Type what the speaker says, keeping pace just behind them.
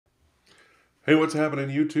Hey, what's happening,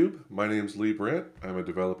 YouTube? My name's Lee Brandt. I'm a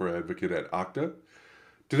developer advocate at Okta.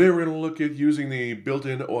 Today we're going to look at using the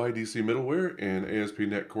built-in OIDC middleware in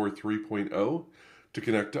ASP.NET Core 3.0 to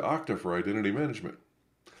connect to Okta for identity management.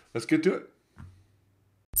 Let's get to it.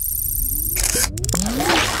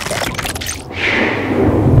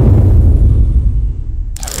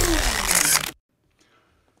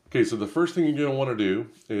 Okay, so the first thing you're going to want to do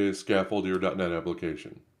is scaffold your .NET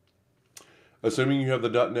application. Assuming you have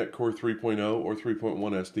the .NET Core 3.0 or 3.1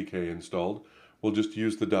 SDK installed, we'll just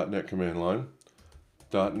use the .NET command line.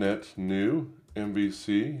 .NET new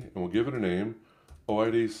MVC, and we'll give it a name,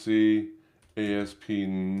 OIDC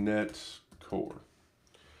ASP.NET Core.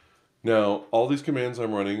 Now, all these commands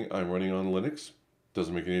I'm running on Linux.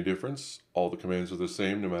 Doesn't make any difference. All the commands are the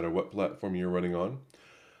same no matter what platform you're running on.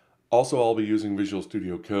 Also, I'll be using Visual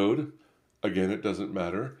Studio Code. Again, it doesn't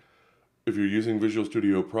matter. If you're using Visual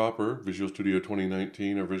Studio proper, Visual Studio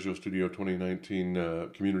 2019 or Visual Studio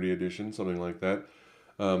 2019 Community Edition, something like that,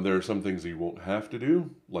 there are some things you won't have to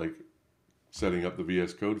do, like setting up the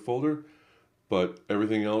VS Code folder, but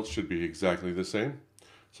everything else should be exactly the same.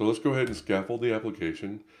 So let's go ahead and scaffold the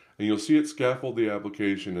application, and you'll see it scaffold the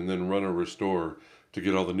application and then run a restore to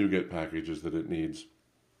get all the NuGet packages that it needs.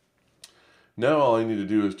 Now all I need to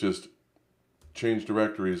do is just change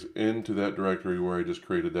directories into that directory where I just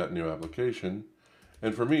created that new application.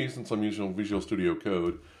 And for me, since I'm using Visual Studio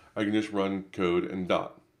Code, I can just run code and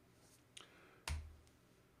dot.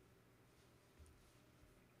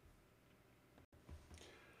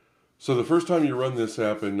 So the first time you run this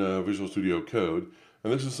app in Visual Studio Code,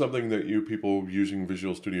 and this is something that you people using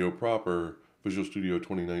Visual Studio proper, Visual Studio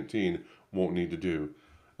 2019, won't need to do.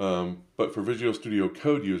 But for Visual Studio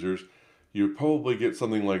Code users, you probably get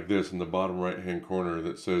something like this in the bottom right-hand corner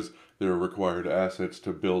that says there are required assets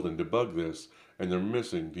to build and debug this, and they're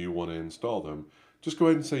missing. Do you want to install them? Just go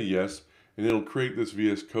ahead and say yes, and it'll create this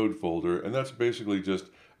VS Code folder, and that's basically just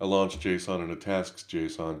a launch JSON and a tasks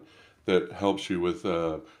JSON that helps you with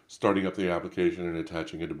starting up the application and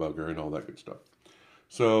attaching a debugger and all that good stuff.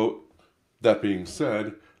 So that being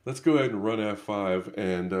said, let's go ahead and run F5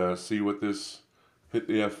 and see what this, hit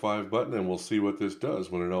the F5 button, and we'll see what this does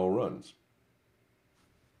when it all runs.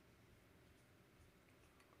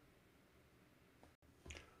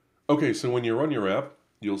 Okay, so when you run your app,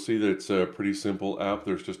 you'll see that it's a pretty simple app.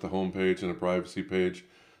 There's just a home page and a privacy page.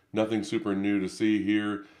 Nothing super new to see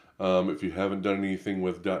here. If you haven't done anything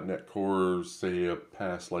with .NET Core, say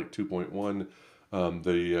past like 2.1,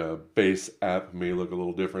 the base app may look a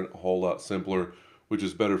little different, a whole lot simpler, which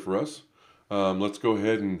is better for us. Let's go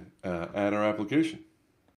ahead and add our application.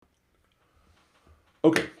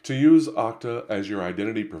 Okay, to use Okta as your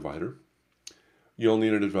identity provider, you'll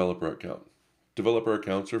need a developer account. Developer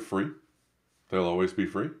accounts are free. They'll always be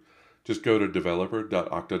free. Just go to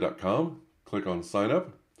developer.okta.com, click on sign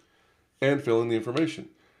up, and fill in the information.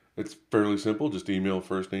 It's fairly simple, just email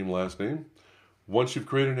first name, last name. Once you've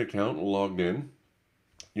created an account and logged in,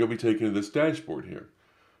 you'll be taken to this dashboard here.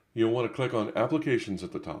 You'll want to click on Applications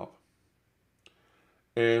at the top,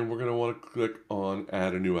 and we're going to want to click on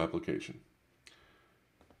Add a New Application.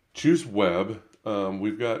 Choose Web.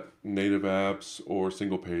 We've got native apps or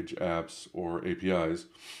single-page apps or APIs.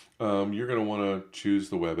 You're going to want to choose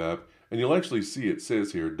the web app, and you'll actually see it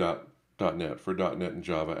says here .NET for .NET and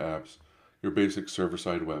Java apps, your basic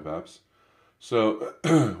server-side web apps. So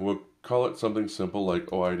we'll call it something simple like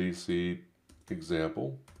OIDC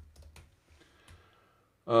example.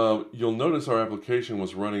 You'll notice our application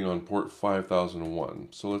was running on port 5001.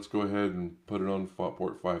 So let's go ahead and put it on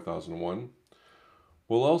port 5001.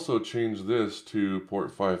 We'll also change this to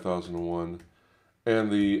port 5001,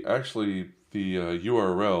 and the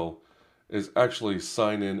URL is actually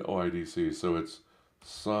sign in OIDC. So it's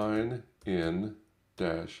sign in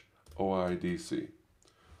 -OIDC.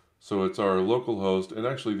 So it's our local host, and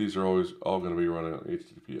actually these are always all going to be running on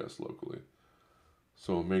HTTPS locally.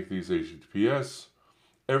 So we'll make these HTTPS.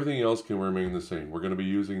 Everything else can remain the same. We're going to be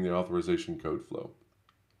using the authorization code flow.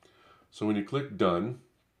 So when you click done,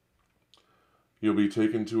 you'll be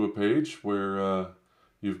taken to a page where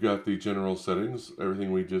you've got the general settings,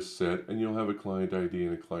 everything we just set, and you'll have a client ID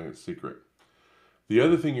and a client secret. The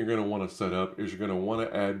other thing you're going to want to set up is you're going to want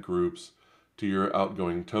to add groups to your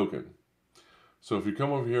outgoing token. So if you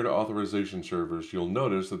come over here to authorization servers, you'll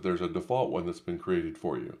notice that there's a default one that's been created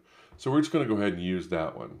for you. So we're just going to go ahead and use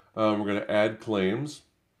that one. We're going to add claims,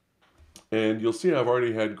 and you'll see I've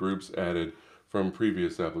already had groups added from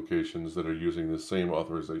previous applications that are using the same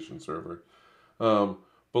authorization server. But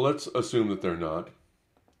let's assume that they're not.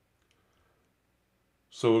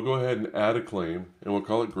 So we'll go ahead and add a claim, and we'll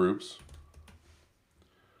call it groups.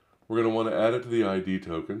 We're going to want to add it to the ID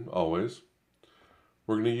token, always.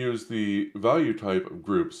 we're going to use the value type of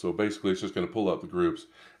groups. So basically it's just going to pull out the groups.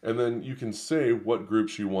 And then you can say what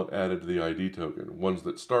groups you want added to the ID token. Ones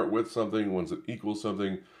that start with something, ones that equal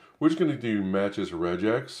something. We're just going to do matches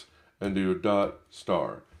regex and do dot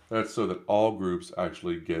star. That's so that all groups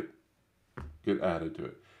actually get added to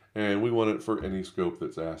it. And we want it for any scope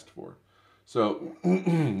that's asked for. So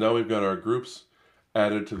now we've got our groups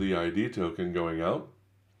added to the ID token going out.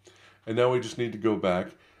 And now we just need to go back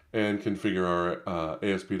and configure our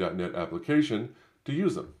ASP.NET application to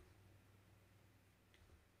use them.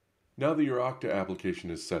 Now that your Okta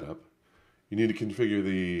application is set up, you need to configure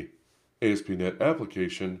the ASP.NET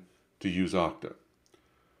application to use Okta.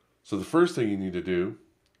 So the first thing you need to do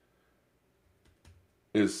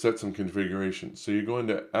is set some configuration. So you go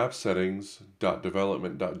into app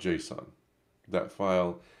settings.development.json, that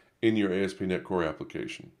file in your ASP.NET Core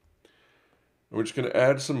application. And we're just going to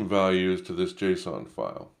add some values to this JSON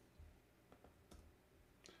file.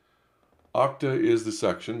 Okta is the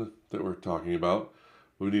section that we're talking about.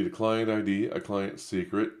 We need a client ID, a client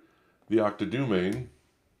secret, the Okta domain,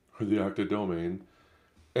 or the Okta domain,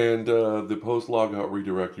 and the post logout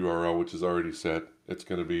redirect URL, which is already set. It's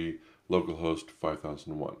going to be localhost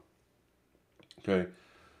 5001. Okay,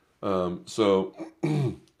 so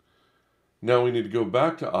now we need to go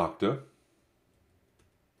back to Okta,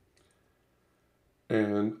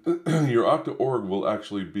 and your Okta org will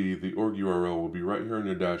actually be, the org URL will be right here on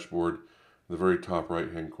your dashboard, in the very top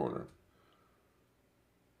right hand corner.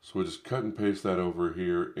 So we'll just cut and paste that over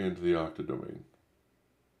here into the Okta domain.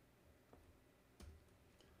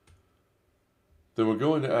 Then we'll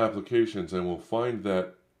go into applications and we'll find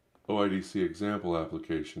that OIDC example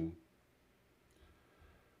application.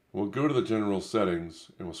 We'll go to the general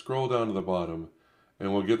settings and we'll scroll down to the bottom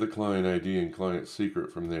and we'll get the client ID and client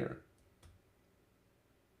secret from there.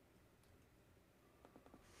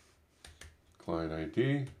 Client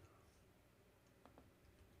ID,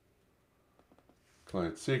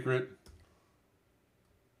 client secret,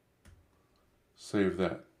 save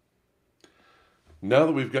that. Now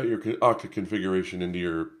that we've got your Okta configuration into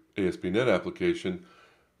your ASP.NET application,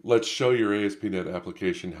 let's show your ASP.NET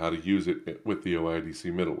application how to use it with the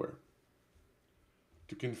OIDC middleware.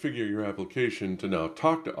 To configure your application to now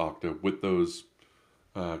talk to Okta with those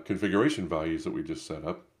configuration values that we just set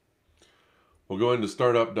up, we'll go into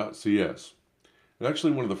startup.cs. And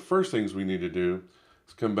actually one of the first things we need to do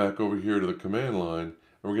is come back over here to the command line,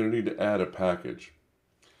 and we're going to need to add a package.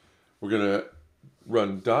 We're going to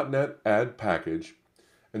run .NET add package,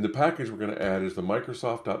 and the package we're going to add is the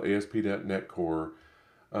Microsoft.ASP.NET Core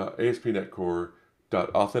ASP.NET Core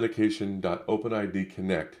 .authentication.OpenID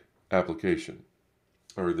Connect application,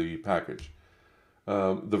 or the package.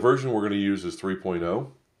 The version we're going to use is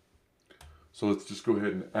 3.0. So let's just go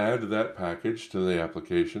ahead and add that package to the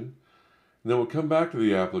application. And then we'll come back to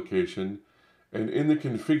the application, and in the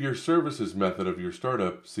configure services method of your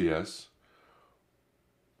startup CS,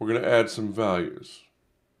 we're going to add some values.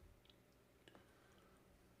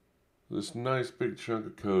 This nice big chunk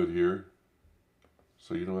of code here,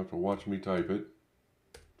 so you don't have to watch me type it.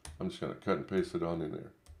 I'm just going to cut and paste it on in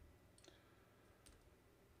there.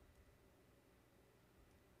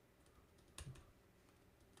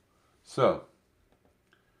 So,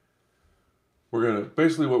 we're going to,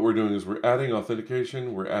 basically what we're doing is we're adding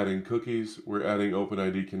authentication, we're adding cookies, we're adding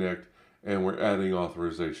OpenID Connect, and we're adding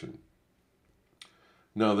authorization.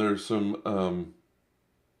 Now there's some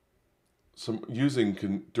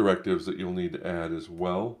using directives that you'll need to add as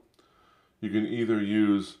well. You can either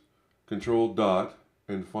use control dot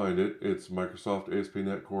and find it. It's Microsoft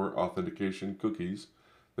ASP.NET Core Authentication Cookies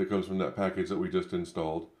that comes from that package that we just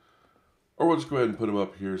installed. Or we'll just go ahead and put them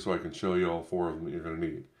up here so I can show you all four of them that you're going to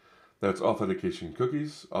need. That's Authentication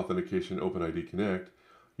Cookies, Authentication OpenID Connect.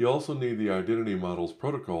 You also need the Identity Models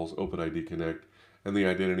Protocols OpenID Connect and the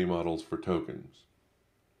Identity Models for Tokens.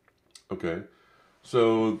 Okay,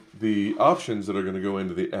 so the options that are going to go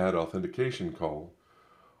into the add authentication call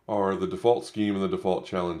are the default scheme and the default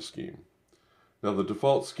challenge scheme. Now the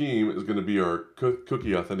default scheme is going to be our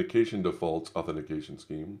cookie authentication defaults authentication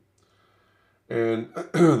scheme. And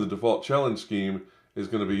the default challenge scheme is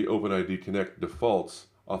going to be OpenID Connect defaults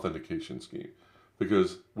authentication scheme,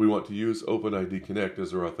 because we want to use OpenID Connect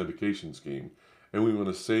as our authentication scheme, and we want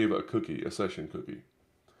to save a cookie, a session cookie.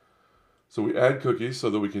 So we add cookies so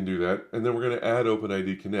that we can do that, and then we're going to add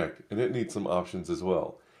OpenID Connect, and it needs some options as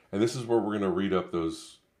well. And this is where we're going to read up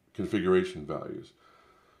those configuration values.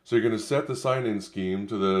 So you're going to set the sign-in scheme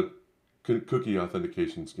to the cookie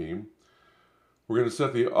authentication scheme. We're going to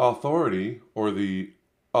set the authority, or the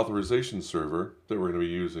authorization server that we're going to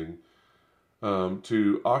be using,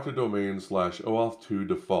 to Okta domain /OAuth2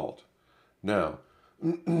 default. Now,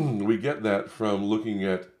 We get that from looking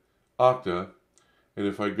at Okta, and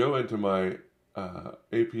if I go into my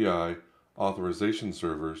API authorization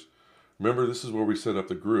servers, remember this is where we set up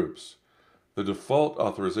the groups. The default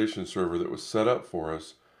authorization server that was set up for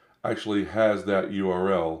us actually has that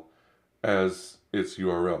URL as its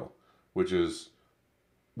URL, which is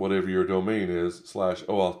whatever your domain is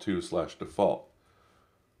 /OAuth2/default.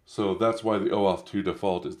 So that's why the OAuth2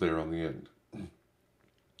 default is there on the end.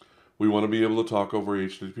 We want to be able to talk over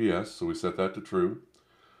HTTPS, so we set that to true.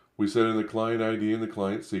 We set in the client ID and the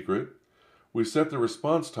client secret. We set the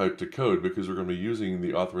response type to code because we're going to be using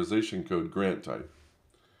the authorization code grant type.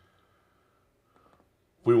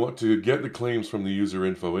 We want to get the claims from the user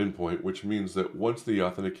info endpoint, which means that once the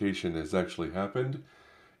authentication has actually happened,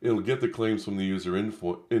 it'll get the claims from the user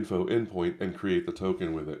info endpoint and create the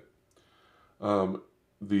token with it.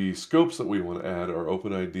 The scopes that we want to add are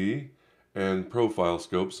OpenID and profile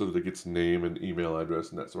scopes so that it gets name and email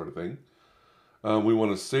address and that sort of thing. We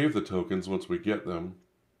want to save the tokens once we get them.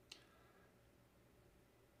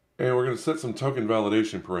 And we're going to set some token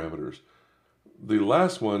validation parameters. The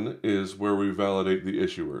last one is where we validate the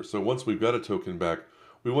issuer. So once we've got a token back,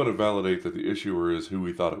 we want to validate that the issuer is who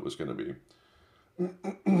we thought it was going to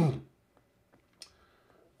be.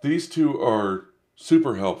 These two are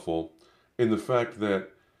super helpful in the fact that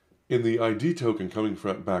in the ID token coming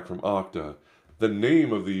back from Okta, the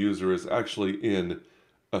name of the user is actually in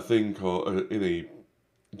a thing called, in a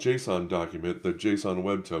JSON document. The JSON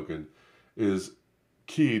web token is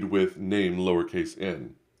keyed with name lowercase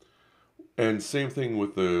n. And same thing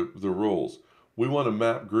with the roles. We want to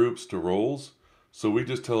map groups to roles, so we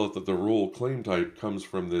just tell it that the role claim type comes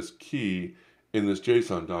from this key in this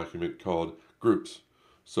JSON document called groups.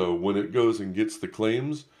 So when it goes and gets the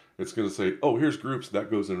claims, it's going to say, oh, here's groups, that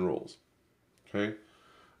goes in roles. Okay?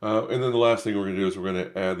 And then the last thing we're going to do is we're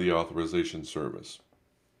going to add the authorization service.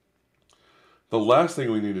 The last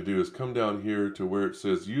thing we need to do is come down here to where it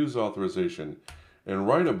says use authorization. And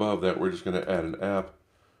right above that, we're just going to add an app,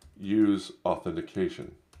 use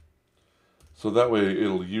authentication. So that way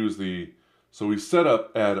it'll use so we set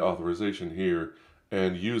up add authorization here,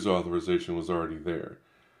 and use authorization was already there.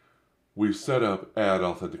 We set up add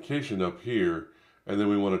authentication up here, and then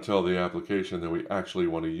we want to tell the application that we actually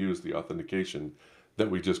want to use the authentication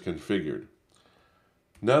that we just configured.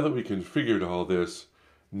 Now that we configured all this,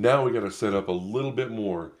 now we got to set up a little bit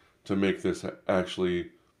more to make this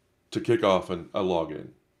actually, to kick off a login.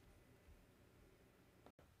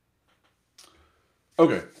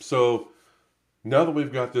 Okay, so now that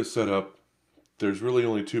we've got this set up, there's really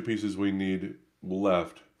only two pieces we need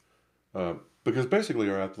left, because basically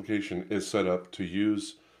our application is set up to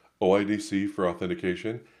use OIDC for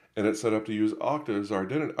authentication, and it's set up to use Okta as our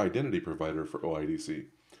identity provider for OIDC.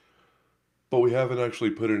 But we haven't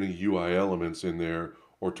actually put any UI elements in there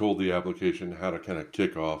or told the application how to kind of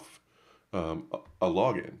kick off a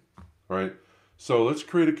login, right? So let's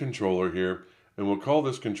create a controller here, and we'll call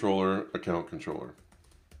this controller account controller.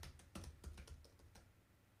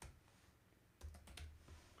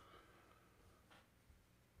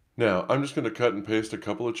 Now, I'm just going to cut and paste a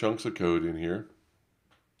couple of chunks of code in here,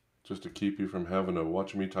 just to keep you from having to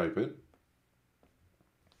watch me type it.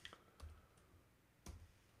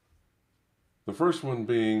 The first one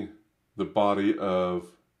being the body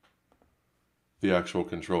of the actual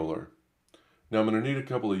controller. Now I'm going to need a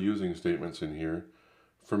couple of using statements in here.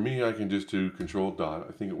 For me, I can just do control dot.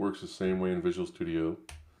 I think it works the same way in Visual Studio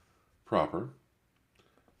proper.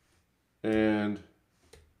 And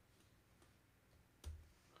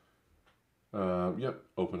yep,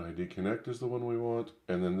 OpenID Connect is the one we want.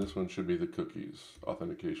 And then this one should be the cookies,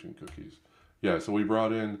 authentication cookies. Yeah, so we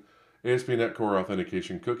brought in ASP.NET Core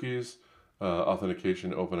authentication cookies,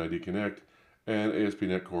 authentication OpenID Connect, and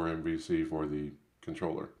ASP.NET Core MVC for the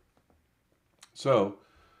controller. So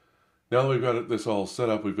now that we've got this all set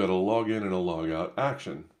up, we've got a login and a logout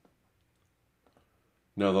action.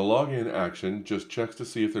 Now the login action just checks to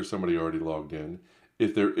see if there's somebody already logged in.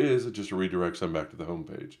 If there is, it just redirects them back to the home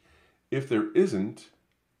page. If there isn't,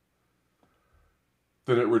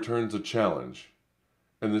 then it returns a challenge.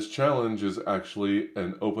 And this challenge is actually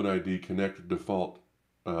an OpenID Connect default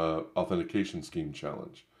authentication scheme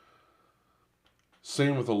challenge.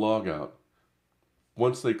 Same with the logout.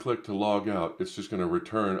 Once they click to log out, it's just going to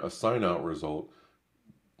return a sign out result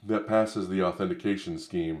that passes the authentication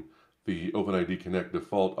scheme, the OpenID Connect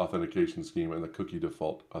default authentication scheme, and the cookie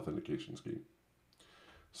default authentication scheme.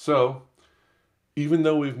 So, even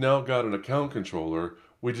though we've now got an account controller,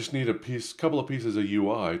 we just need a couple of pieces of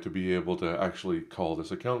UI to be able to actually call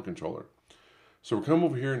this account controller. So we'll come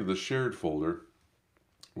over here into the shared folder,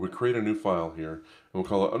 we create a new file here, and we'll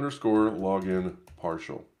call it underscore login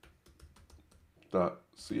partial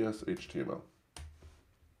 .cshtml.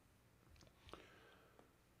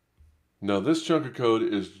 Now this chunk of code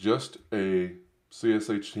is just a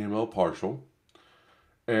CSHTML partial,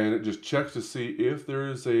 and it just checks to see if there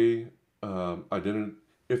is a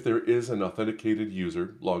if there is an authenticated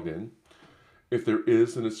user logged in. If there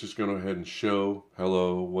is, then it's just going to go ahead and show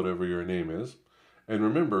hello, whatever your name is. And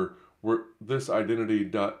remember, this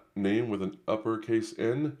identity.name with an uppercase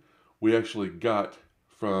n, we actually got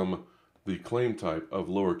from the claim type of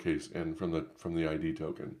lowercase n from the ID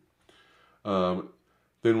token.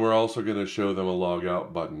 Then we're also going to show them a log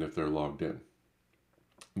out button if they're logged in.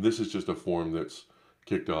 This is just a form that's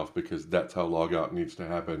kicked off because that's how log out needs to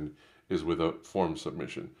happen, is with a form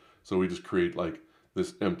submission. So we just create like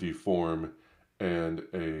this empty form and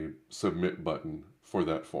a submit button for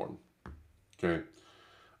that form. Okay.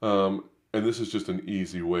 And this is just an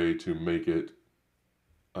easy way to make it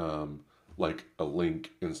like a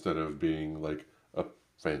link instead of being like a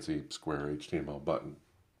fancy square HTML button.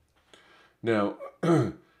 Now,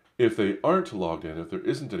 if they aren't logged in, if there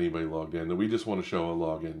isn't anybody logged in, then we just want to show a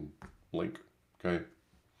login link. Okay.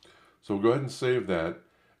 So we'll go ahead and save that.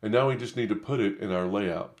 And now we just need to put it in our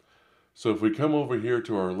layout. So if we come over here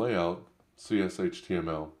to our layout,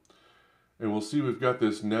 CSHTML, and we'll see we've got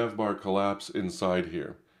this navbar collapse inside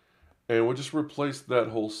here. And we'll just replace that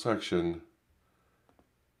whole section.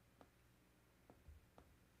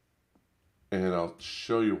 And I'll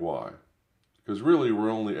show you why. Because really we're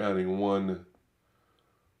only adding one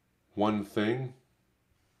thing.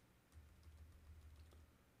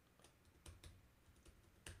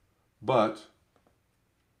 But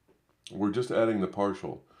we're just adding the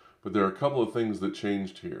partial. But there are a couple of things that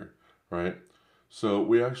changed here, right? So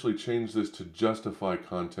we actually changed this to justify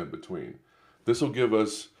content between. This will give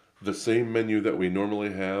us the same menu that we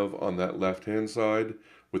normally have on that left-hand side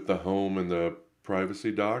with the home and the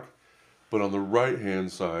privacy dock. But on the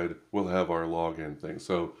right-hand side, we'll have our login thing.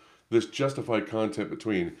 So this justify content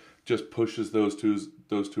between just pushes those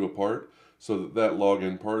two apart, so that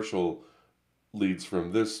login partial leads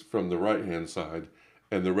from the right-hand side,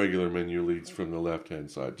 and the regular menu leads from the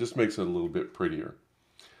left-hand side. Just makes it a little bit prettier.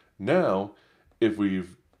 Now, if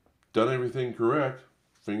we've done everything correct,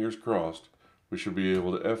 fingers crossed, we should be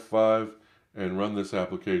able to F5 and run this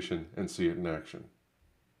application and see it in action.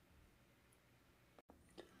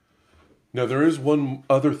 Now there is one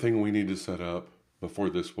other thing we need to set up before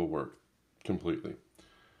this will work completely.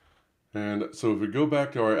 And so if we go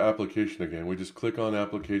back to our application again, we just click on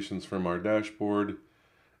applications from our dashboard,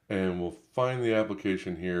 and we'll find the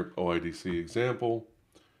application here, OIDC example,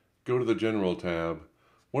 go to the general tab.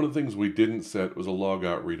 One of the things we didn't set was a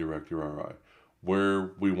logout redirect URI,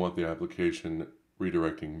 where we want the application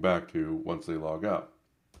redirecting back to once they log out.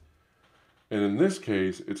 And in this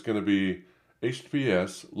case, it's going to be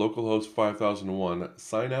HTTPS localhost 5001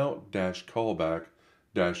 signout-callback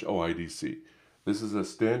 -OIDC. This is a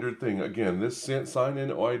standard thing. Again, this sign in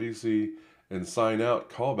OIDC and sign out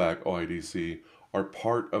callback OIDC are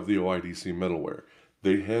part of the OIDC middleware.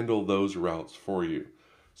 They handle those routes for you.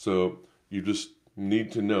 So you just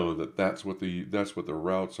need to know that that's what the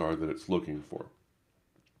routes are that it's looking for.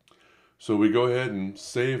 So we go ahead and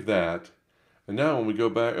save that. And now when we go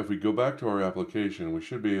back, if we go back to our application, we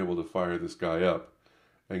should be able to fire this guy up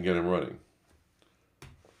and get him running.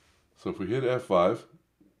 So if we hit F5,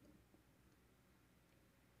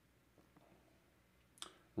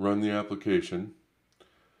 run the application,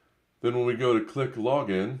 then when we go to click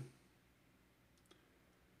login,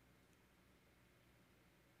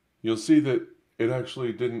 you'll see that it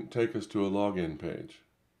actually didn't take us to a login page.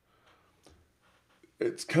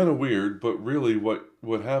 It's kind of weird, but really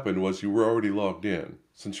what happened was you were already logged in.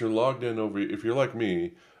 Since you're logged in over, if you're like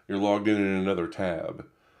me, you're logged in another tab.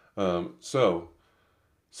 So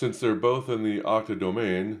since they're both in the Okta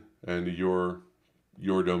domain and your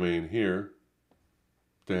domain here,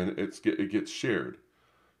 then it gets shared.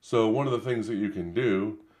 So one of the things that you can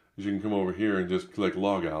do is you can come over here and just click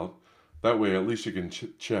logout. That way at least you can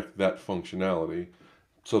check that functionality.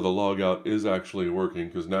 So the logout is actually working,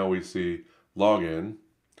 because now we see login.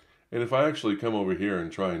 And if I actually come over here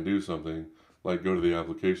and try and do something, like go to the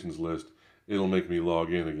applications list, it'll make me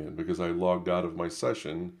log in again because I logged out of my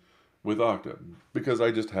session with Okta, because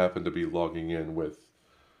I just happen to be logging in with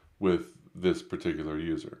this particular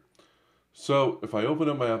user. So if I open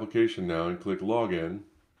up my application now and click login,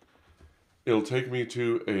 it'll take me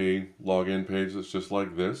to a login page that's just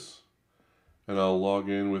like this, and I'll log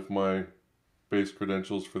in with my base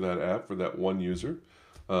credentials for that app, for that one user.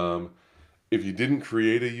 If you didn't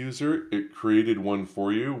create a user, it created one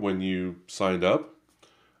for you when you signed up.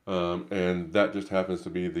 And that just happens to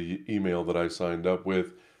be the email that I signed up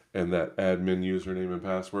with and that admin username and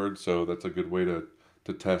password. So that's a good way to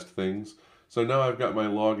test things. So now I've got my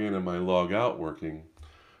login and my log out working.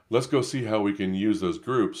 Let's go see how we can use those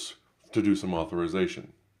groups to do some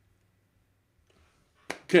authorization.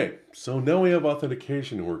 Okay, so now we have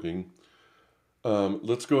authentication working.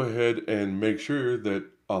 Let's go ahead and make sure that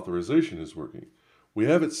authorization is working. We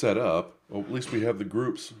have it set up, or at least we have the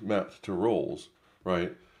groups mapped to roles,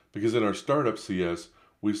 right? Because in our startup CS,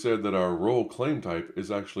 we said that our role claim type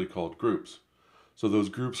is actually called groups. So those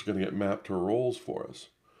groups are going to get mapped to roles for us.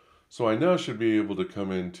 So I now should be able to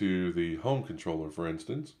come into the home controller, for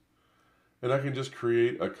instance, and I can just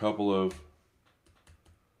create a couple of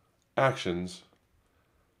actions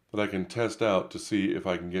that I can test out to see if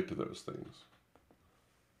I can get to those things.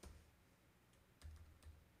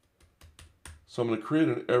 So I'm going to create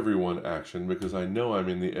an everyone action because I know I'm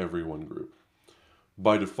in the everyone group.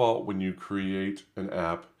 By default, when you create an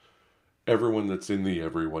app, everyone that's in the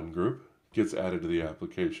everyone group gets added to the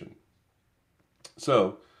application.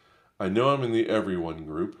 So I know I'm in the everyone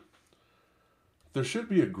group. There should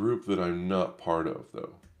be a group that I'm not part of,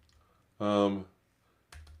 though.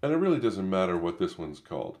 And it really doesn't matter what this one's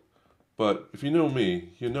called. But if you know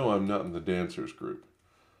me, you know I'm not in the dancers group.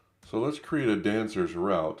 So let's create a dancers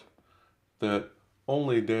route that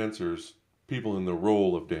only dancers, people in the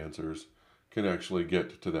role of dancers, can actually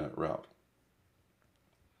get to that route.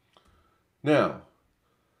 Now,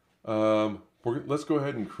 let's go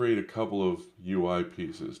ahead and create a couple of UI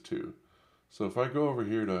pieces too. So if I go over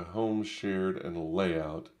here to Home, Shared, and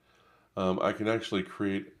Layout, I can actually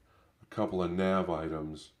create a couple of nav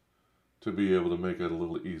items to be able to make it a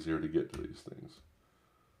little easier to get to these things.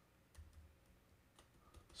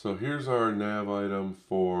 So here's our nav item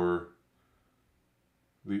for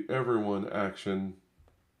the everyone action,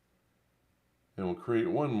 and we'll create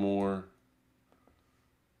one more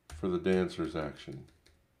for the dancers action.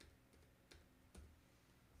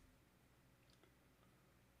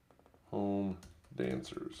 Home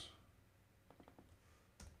dancers.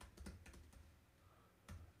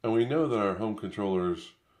 And we know that our home controller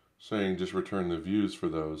is saying just return the views for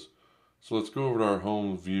those. So let's go over to our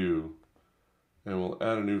home view and we'll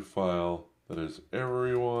add a new file that is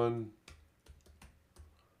everyone.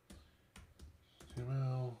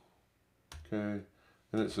 HTML. Okay.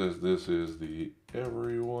 And it says this is the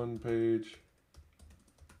everyone page.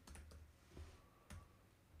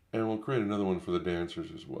 And we'll create another one for the dancers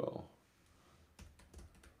as well.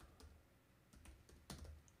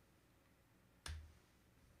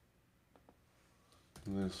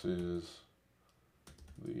 And this is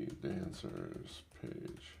the dancers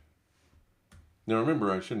page. Now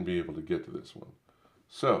remember, I shouldn't be able to get to this one.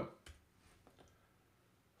 So,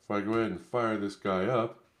 if I go ahead and fire this guy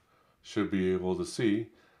up, should be able to see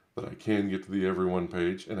that I can get to the everyone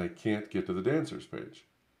page and I can't get to the dancers page.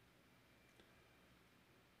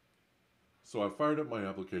 So I fired up my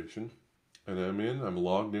application and I'm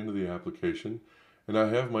logged into the application and I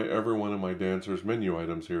have my everyone and my dancers menu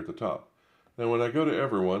items here at the top. Now when I go to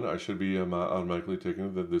everyone, I should be automatically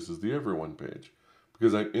taken that this is the everyone page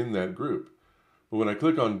because I'm in that group. But when I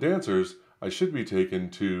click on dancers, I should be taken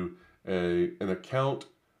to an account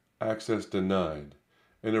access denied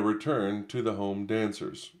and a return to the home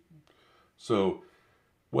dancers. So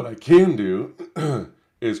what I can do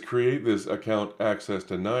is create this account access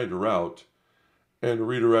denied route and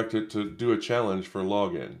redirect it to do a challenge for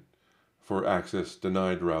login for access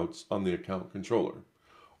denied routes on the account controller.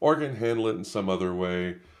 Or I can handle it in some other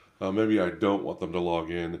way. Maybe I don't want them to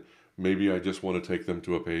log in. Maybe I just want to take them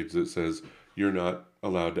to a page that says you're not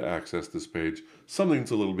allowed to access this page. Something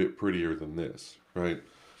that's a little bit prettier than this, right?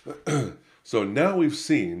 So now we've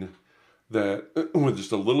seen that with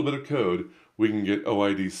just a little bit of code, we can get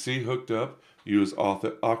OIDC hooked up, use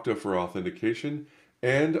Okta for authentication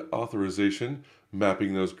and authorization,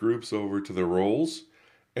 mapping those groups over to the roles,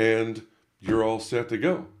 and you're all set to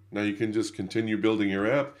go. Now you can just continue building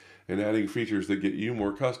your app and adding features that get you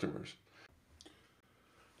more customers.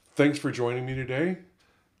 Thanks for joining me today.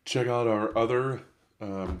 Check out our other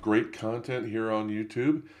great content here on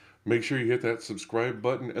YouTube. Make sure you hit that subscribe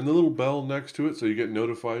button and the little bell next to it so you get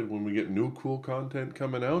notified when we get new cool content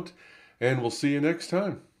coming out. And we'll see you next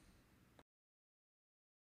time.